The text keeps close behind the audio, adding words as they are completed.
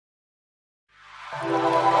Okay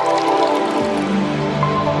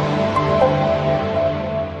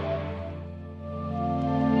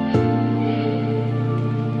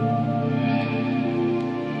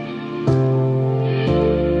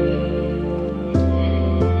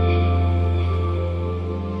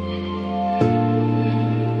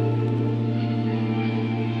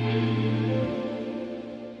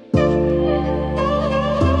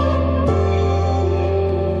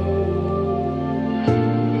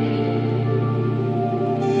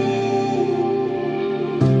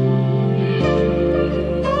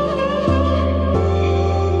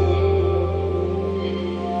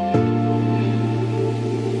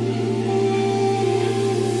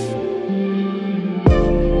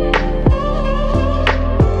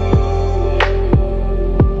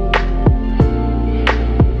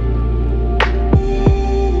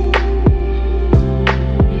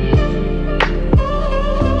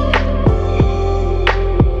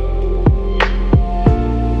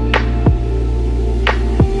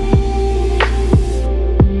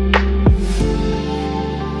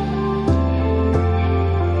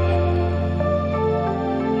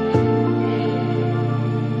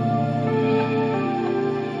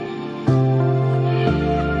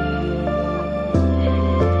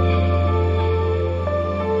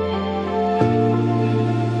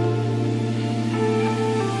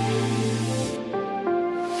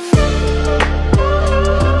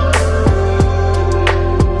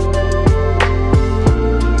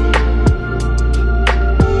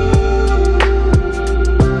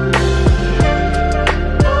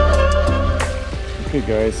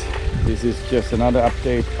guys, this is just another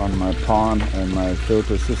update on my pond and my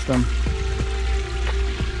filter system.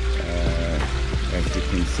 As you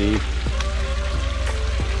can see,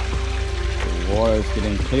 the water is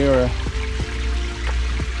getting clearer,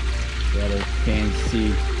 but I can't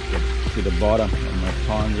see to the bottom of my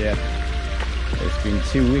pond yet. It's been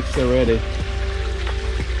 2 weeks already,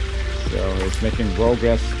 so it's making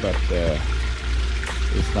progress, but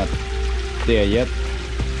it's not there yet.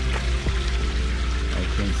 I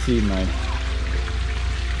can see my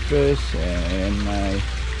fish and my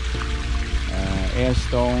air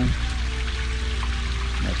stone.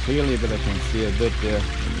 Not clearly, but I can see a bit there.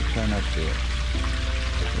 Let me turn up the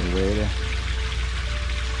radar.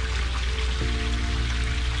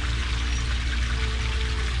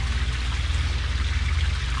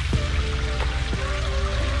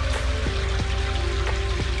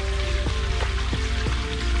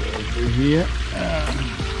 Over here.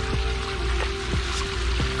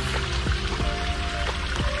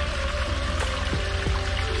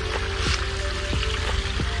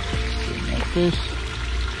 Fish.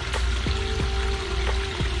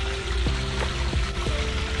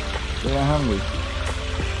 They are hungry. I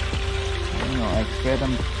don't know, I've fed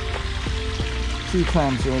them 2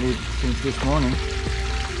 times already since this morning.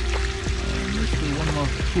 And there's still one more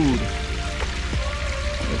food.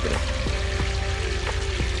 Look at it.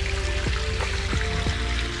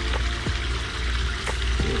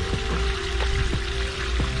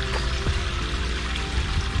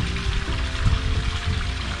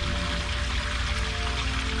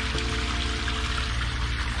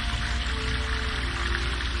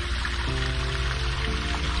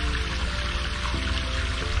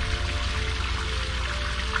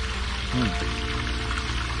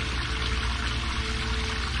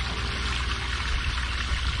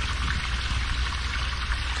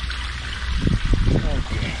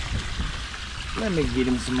 Okay, let me get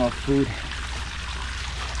him some more food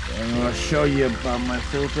and I'll show you about my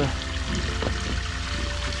filter.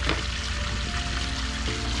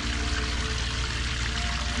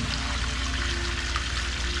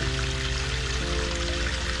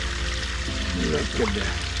 Look at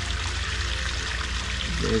that.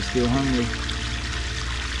 They're still hungry.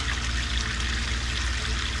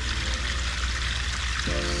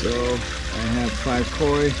 So I have 5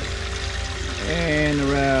 koi and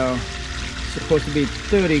around supposed to be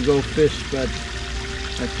 30 goldfish, but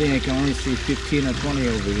I think I can only see 15 or 20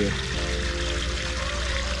 over here.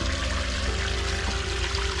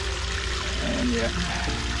 And yeah.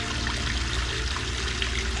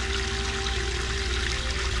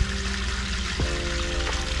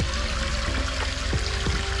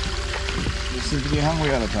 They seem to be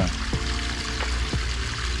hungry all the time.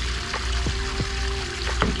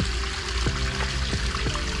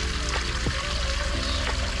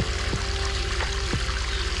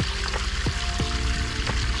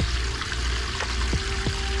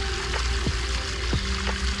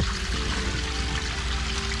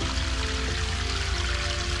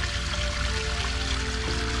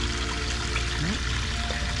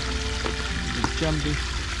 Jumpy.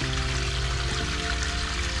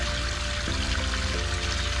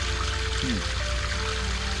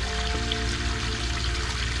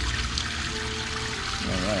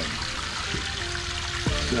 Alright.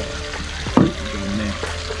 So,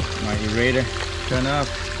 my aerator turn off.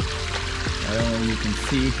 I don't know if you can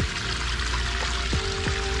see.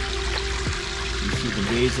 You see the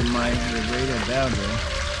base of my aerator down there.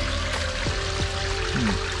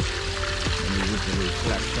 And with the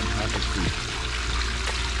reflection, hard to see.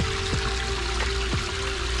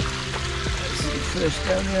 See the fish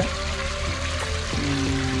down there.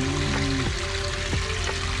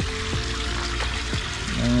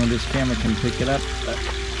 I don't know if this camera can pick it up, but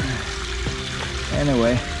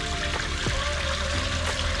anyway.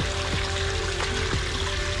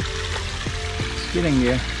 It's getting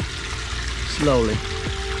there, slowly.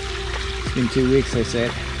 It's been 2 weeks, I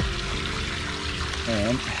said.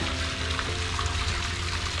 And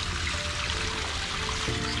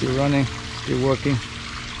still running, still working.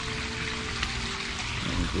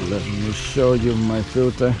 And let me show you my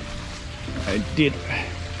filter. I did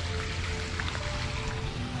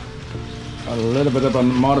a little bit of a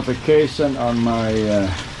modification on my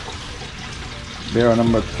Barrow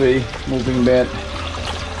number 3 moving bed.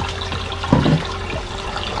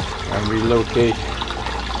 I relocate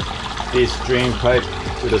this drain pipe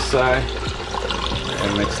to the side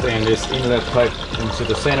and extend this inlet pipe into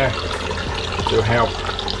the center to help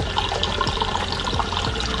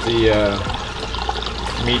the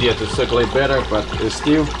media to circulate better, but it's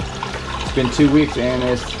been 2 weeks and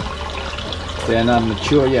they're not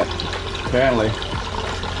mature yet apparently,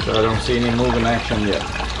 so I don't see any moving action yet.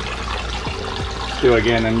 Still,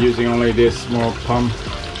 again, I'm using only this small pump,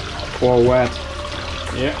 4 watt.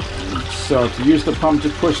 Yeah, so to use the pump to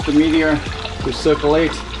push the media to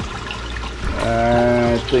circulate,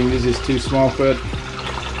 I think this is too small for it,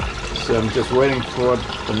 so I'm just waiting for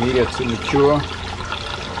the media to mature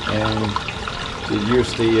and to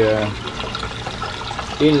use the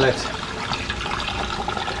inlet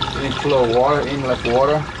inflow water, inlet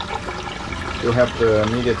water, to help the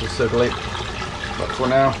media to circulate. But for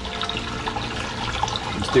now,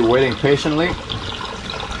 I'm still waiting patiently.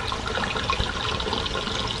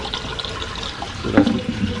 So that's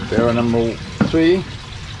barrel number 3,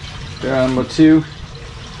 barrel number 2.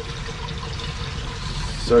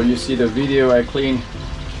 So you see the video I cleaned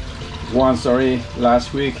once already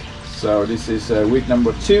last week. So this is week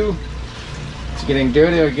number 2. It's getting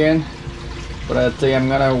dirty again, but I think I'm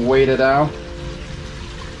gonna wait it out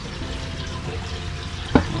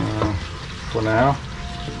for now.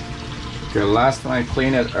 Okay, last time I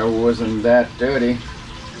cleaned it, I wasn't that dirty.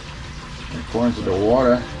 According to the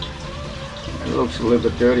water, it looks a little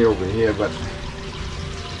bit dirty over here, but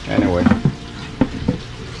anyway,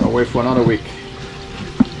 I'll wait for another week.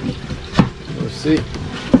 We'll see.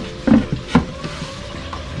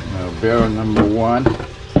 Barrel number 1,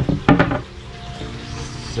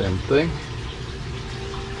 same thing.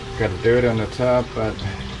 Got dirt on the top, but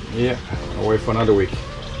yeah, I'll wait for another week.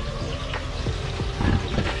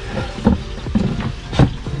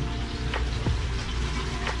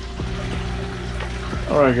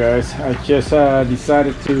 Alright guys, I just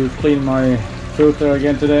decided to clean my filter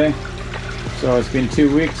again today. So it's been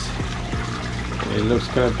 2 weeks. It looks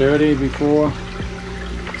kind of dirty before,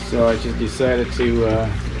 so I just decided to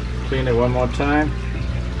clean it one more time.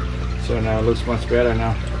 So now it looks much better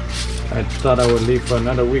now. I thought I would leave for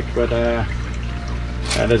another week, but that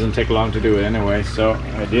doesn't take long to do it anyway, so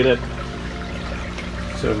I did it.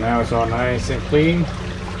 So now it's all nice and clean.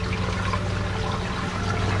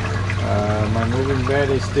 My moving bed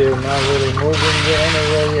is still not really moving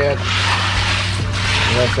anywhere yet,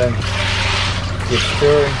 unless I keep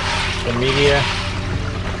stirring the media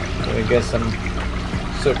so we get some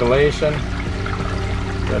circulation,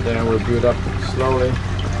 but then it will build up slowly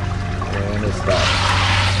and it stops.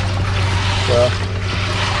 So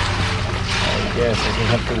I guess I can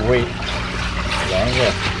have to wait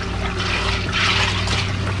longer.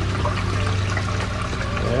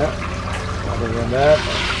 Yeah, other than that,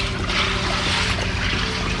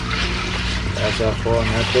 that's all for an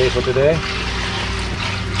update for today.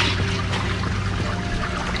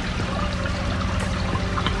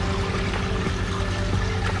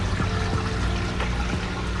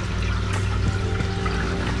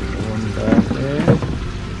 One back there.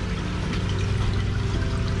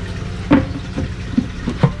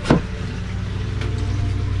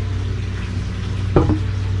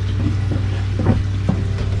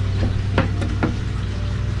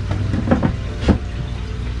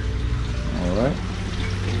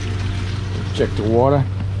 Check the water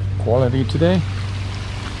quality today.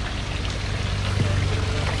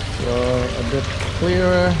 So a bit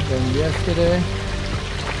clearer than yesterday.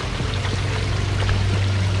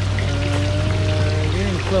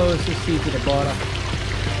 see to the bottom.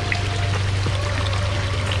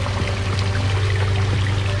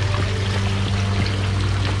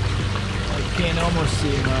 I can almost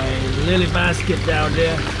see my lily basket down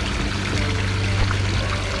there. I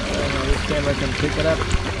don't know if camera can pick it up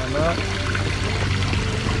or not.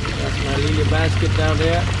 That's my lily basket down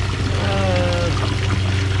there.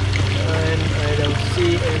 And I don't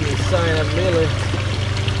see any sign of lily.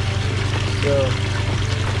 So,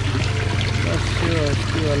 not sure it's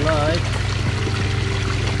still alive.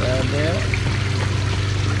 Down there.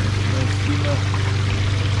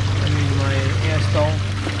 I mean my air stone.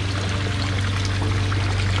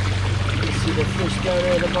 You see the fish down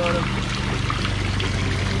there at the bottom.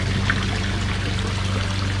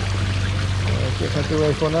 I just have to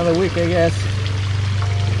wait for another week, I guess.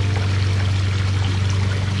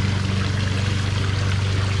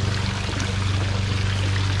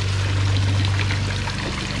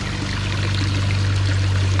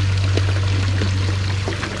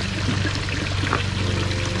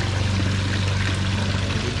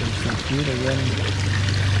 Again.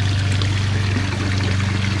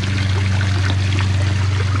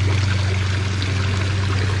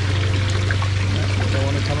 Don't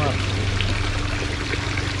want to come up.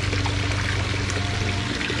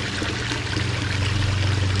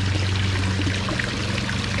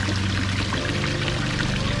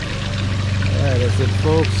 Alright, that's it,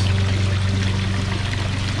 folks.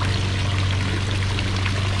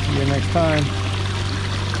 See you next time.